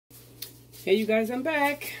Hey you guys, I'm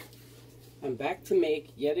back. I'm back to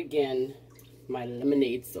make, yet again, my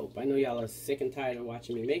lemonade soap. I know y'all are sick and tired of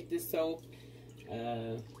watching me make this soap.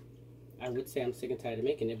 I would say I'm sick and tired of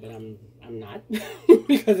making it, but I'm not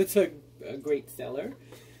because it's a great seller.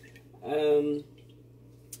 I'm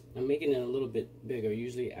making it a little bit bigger.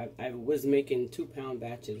 Usually I was making 2-pound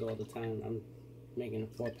batches all the time. I'm making a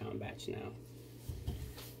 4-pound batch now.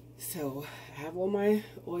 So I have all my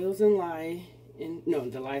oils and lye. No,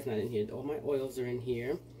 the lye's not in here. All my oils are in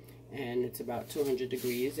here, and it's about 200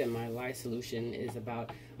 degrees, and my lye solution is about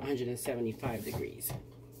 175 degrees.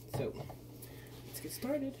 So let's get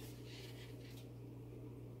started.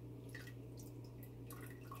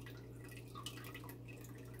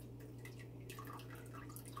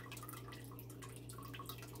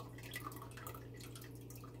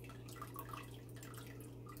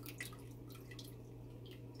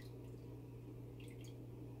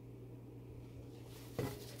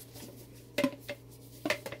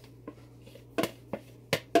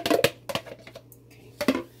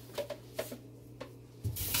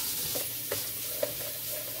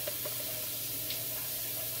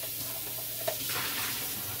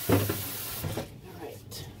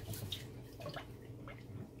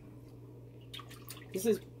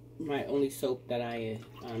 This is my only soap that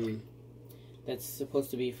that's supposed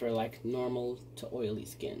to be for like normal to oily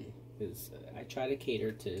skin, because I try to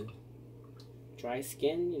cater to dry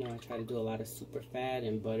skin. You know, I try to do a lot of super fat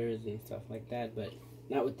and butters and stuff like that, but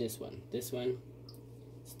not with this one. This one,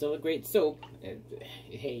 still a great soap.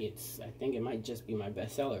 Hey, I think it might just be my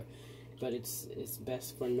best seller, but it's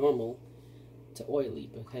best for normal to oily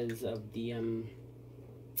because of the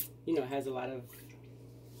you know, it has a lot of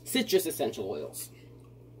citrus essential oils.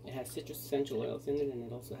 It has citrus essential oils in it, and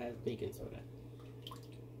it also has baking soda.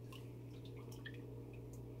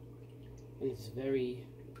 And it's a very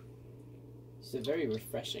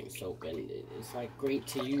refreshing soap, and it's like great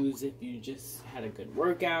to use if you just had a good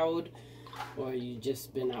workout, or you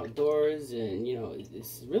just been outdoors, and you know,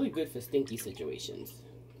 it's really good for stinky situations.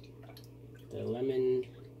 The lemon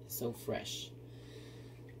is so fresh.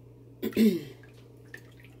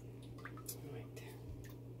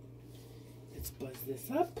 Let's buzz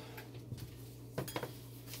this up.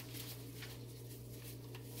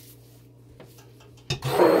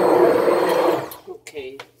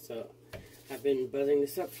 Okay, so I've been buzzing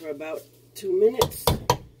this up for about 2 minutes.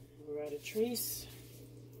 We're out of trace.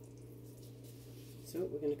 So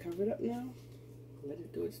we're going to cover it up now. Let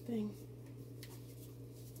it do its thing.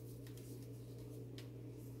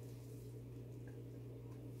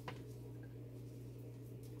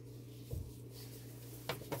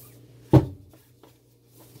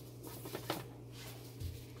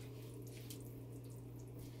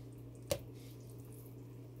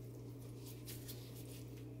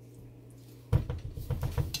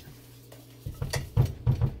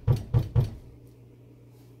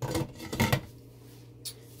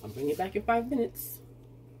 Bring it back in 5 minutes.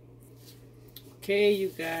 Okay, you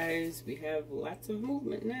guys, we have lots of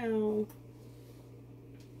movement now.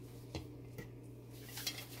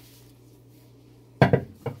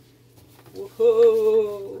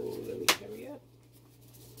 Whoa! Let me hurry up.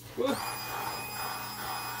 Whoa.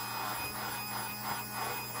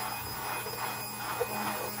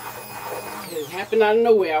 It happened out of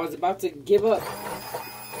nowhere. I was about to give up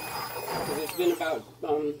because it's been about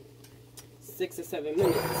 6 or 7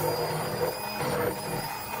 minutes.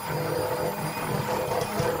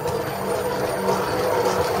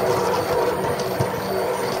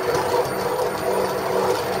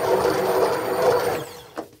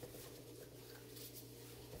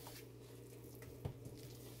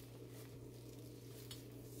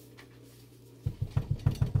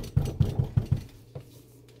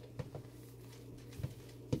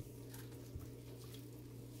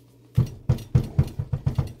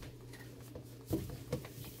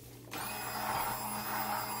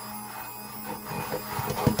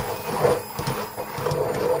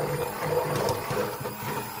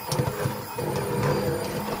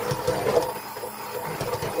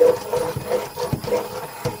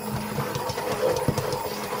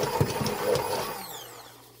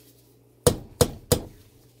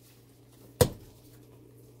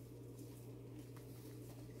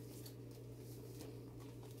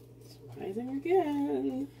 Rising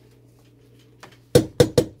again.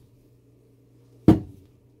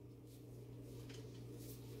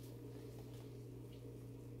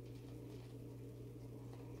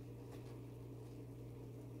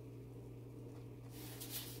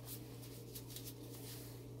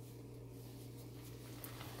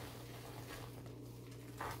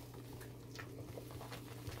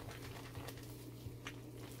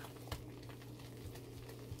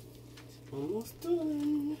 Almost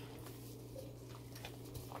done.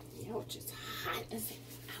 Ouch, it's hot. Ouch,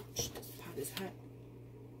 this pot is hot.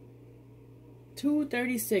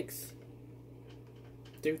 236.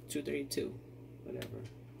 232. Whatever.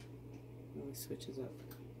 Oh, it switches up.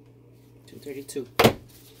 232.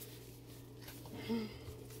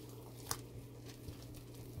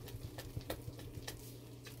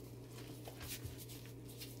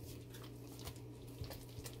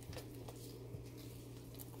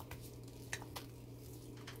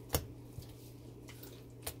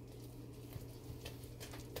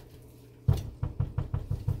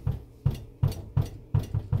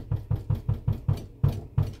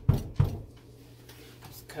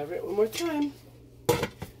 Cover it one more time.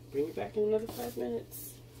 Bring it back in another 5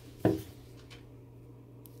 minutes.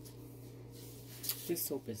 This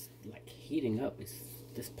soap is like heating up.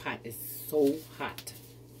 This pot is so hot.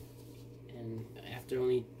 And after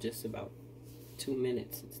only just about 2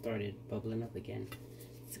 minutes, it started bubbling up again.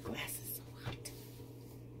 This glass is so hot.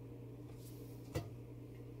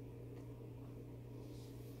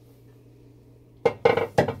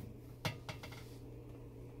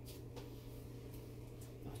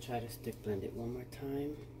 Try to stick blend it one more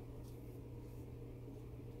time.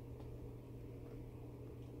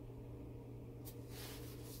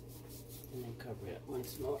 And then cover it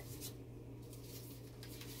once more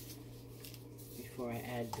before I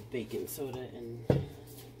add the baking soda and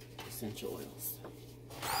essential oils.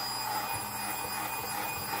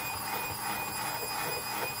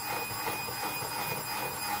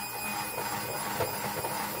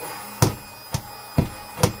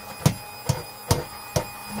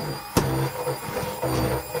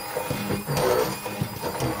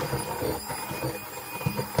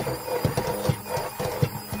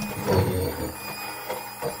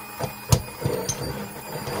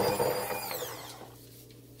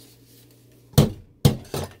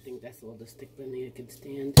 That's all the stick blending it can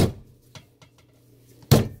stand.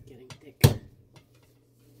 It's getting thick.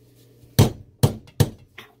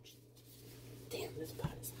 Ouch. Damn, this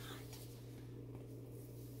pot is hot.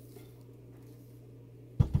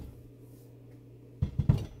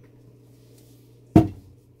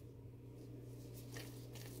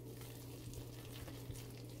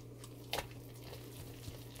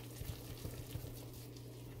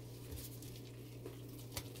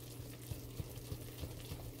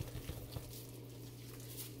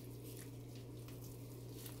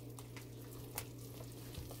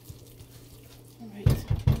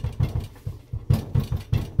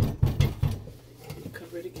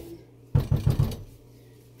 Cover it again.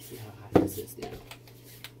 See how hot this is now.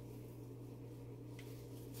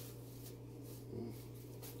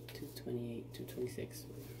 228, 226.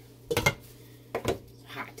 It's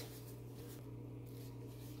hot.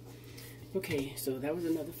 Okay, so that was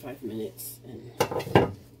another 5 minutes and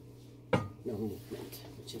no movement,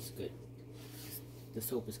 which is good. The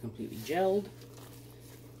soap is completely gelled.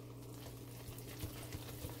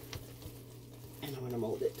 And I'm going to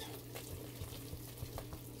mold it.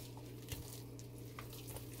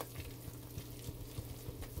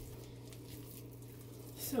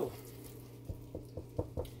 So,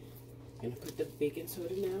 I'm going to put the baking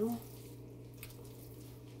soda now.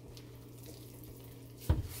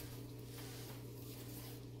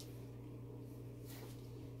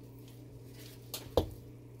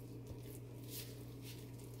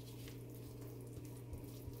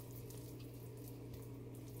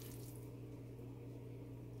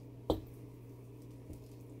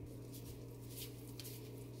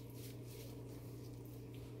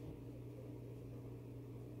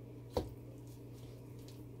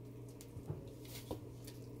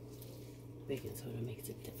 Baking soda makes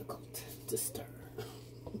it difficult to stir.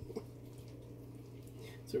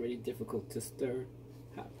 It's already difficult to stir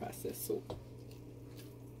hot processed soap.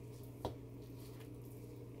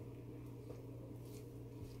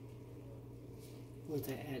 Once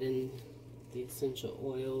I add in the essential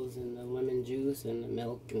oils and the lemon juice and the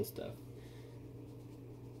milk and stuff,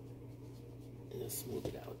 and just smooth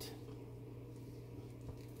it out.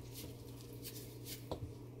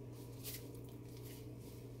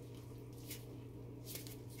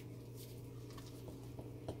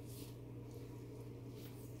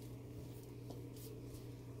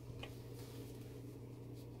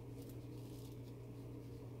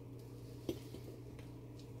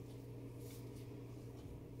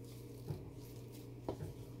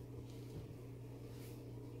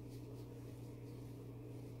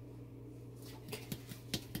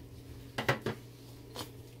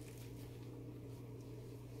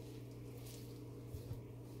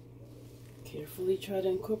 Carefully try to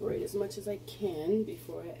incorporate as much as I can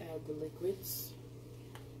before I add the liquids.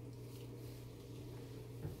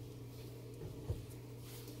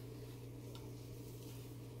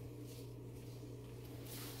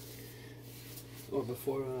 or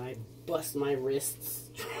before I bust my wrists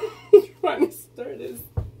trying to stir this.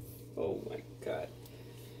 Oh my God.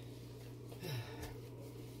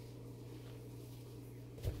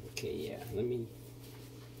 Okay, yeah, let me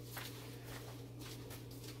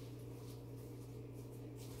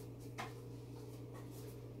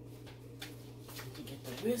get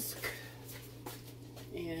the whisk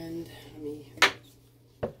and let me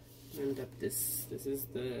blend up this. This is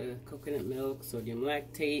the coconut milk, sodium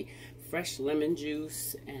lactate, fresh lemon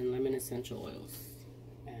juice, and lemon essential oils.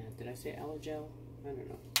 Did I say aloe gel? I don't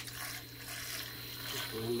know.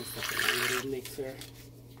 Just blend this up in my little mixer.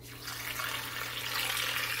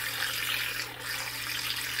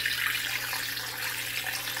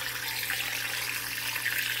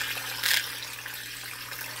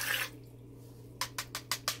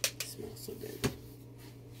 It smells so good.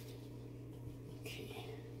 Okay,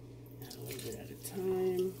 add a little bit at a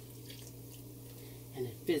time. And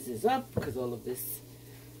it fizzes up because all of this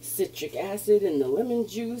citric acid and the lemon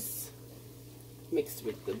juice mixed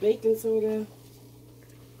with the baking soda.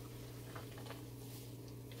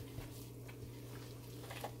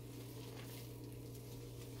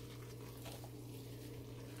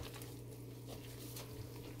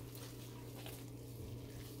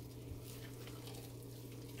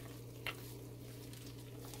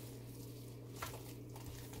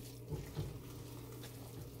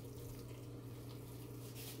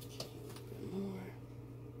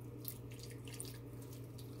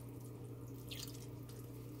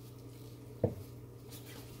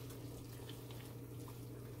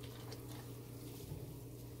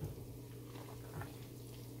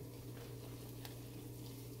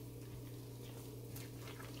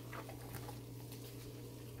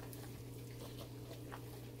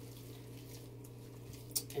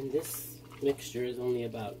 And this mixture is only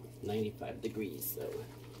about 95 degrees, so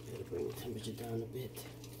I'm going to bring the temperature down a bit.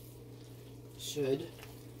 Should.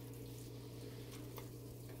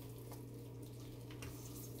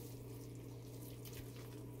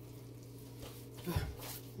 Oh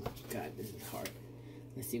my God, this is hard.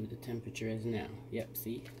 Let's see what the temperature is now. Yep,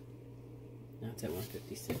 see? Now it's at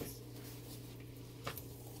 156.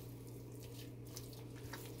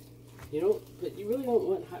 But you really don't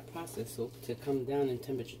want hot processed soap to come down in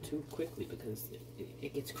temperature too quickly because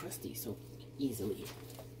it gets crusty so easily.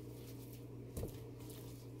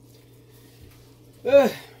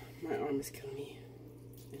 Ugh, my arm is killing me,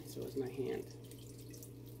 and so is my hand.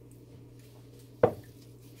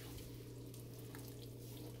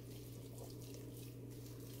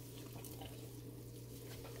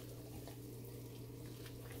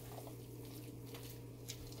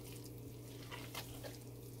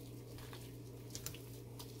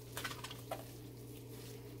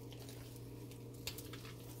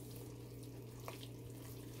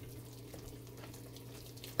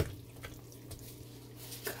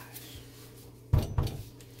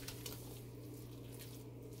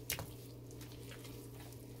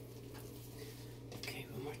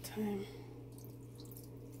 Time.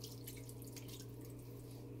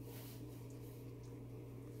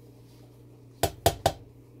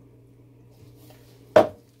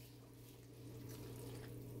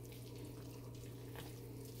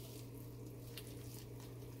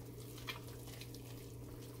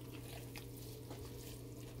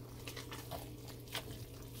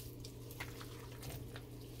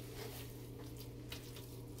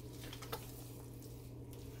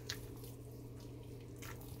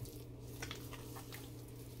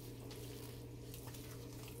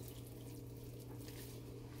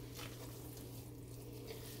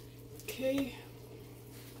 Okay.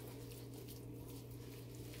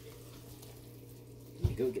 Let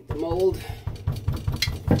me go get the mold.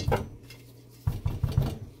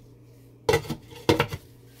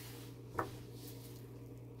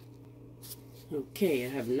 Okay, I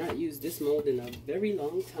have not used this mold in a very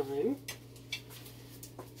long time.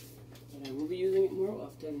 But I will be using it more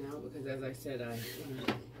often now because, as I said, I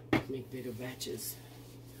make bigger batches.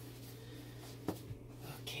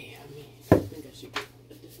 Okay, I think I should get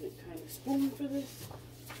a different kind of spoon for this.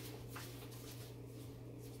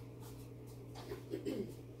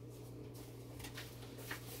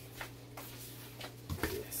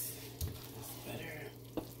 Yes, that's better.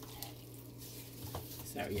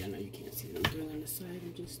 Sorry, I know you can't see what I'm doing on the side.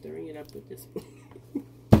 I'm just stirring it up with this spoon.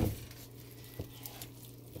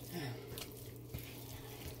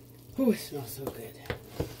 Oh, it smells so good.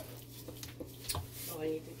 Oh, I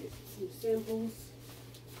need to get some samples.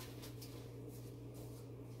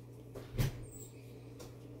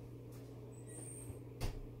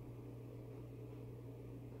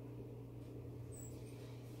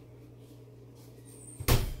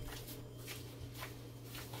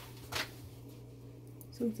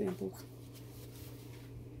 some samples.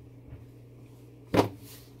 Okay.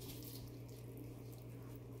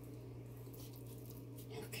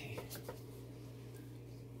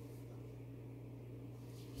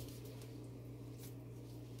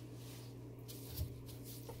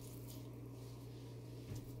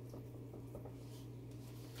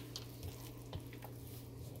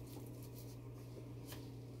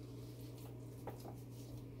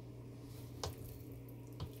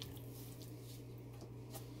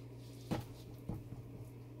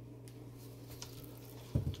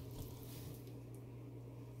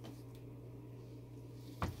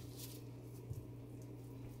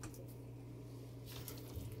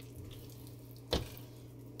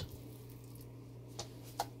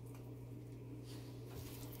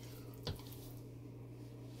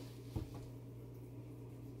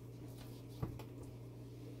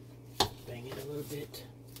 Bang it a little bit.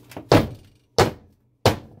 Hope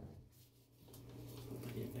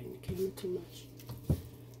I didn't bang the camera too much.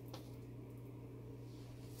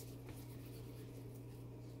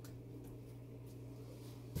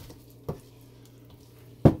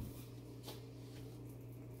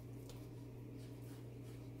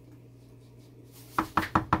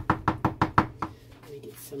 Let me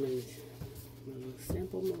get some of my little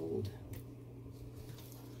sample mold.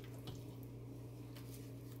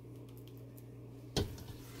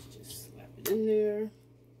 In there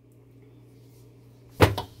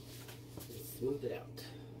and smooth it out.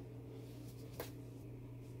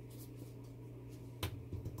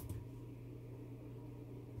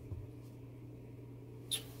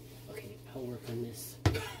 Okay, I'll work on this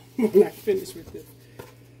when I finish with this.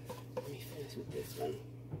 Let me finish with this one.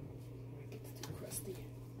 It gets too crusty.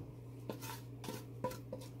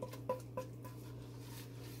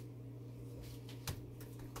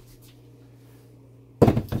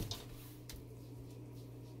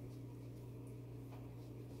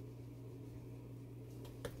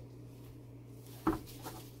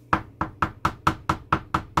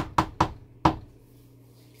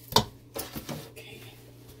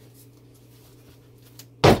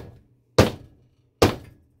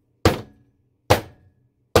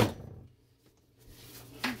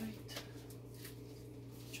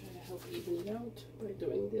 Even it out by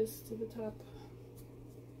doing this to the top.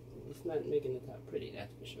 It's not making the top pretty,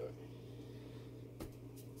 that's for sure.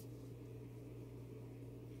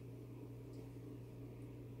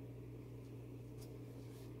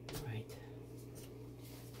 Alright.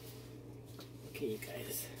 Okay, you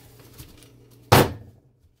guys. There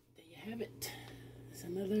you have it. It's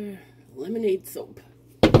another lemonade soap.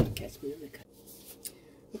 Catch me in the cut.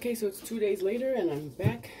 Okay, so it's 2 days later and I'm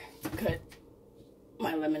back to cut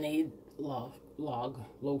my lemonade loaf, whatever.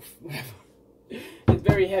 It's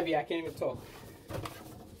very heavy, I can't even talk.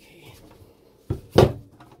 Okay.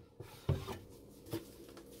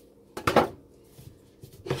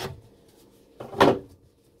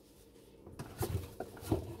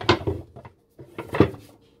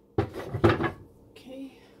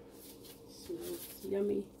 Okay. Smells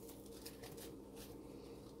yummy.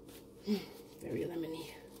 Very lemony.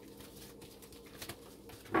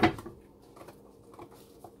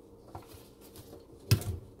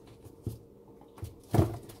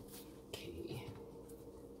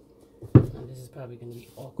 Probably going to be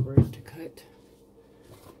awkward to cut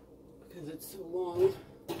because it's so long.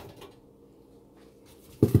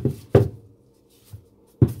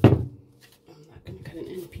 I'm not going to cut an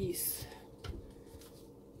end piece.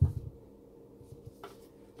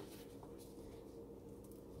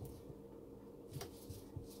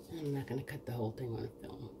 I'm not going to cut the whole thing on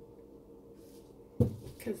film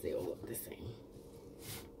because they all look the same.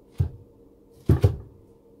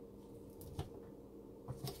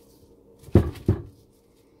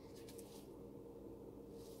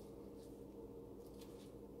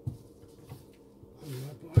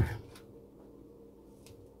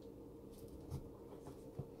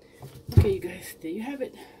 Okay, you guys, there you have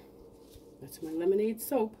it. That's my lemonade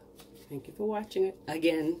soap. Thank you for watching it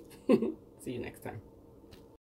again. See you next time.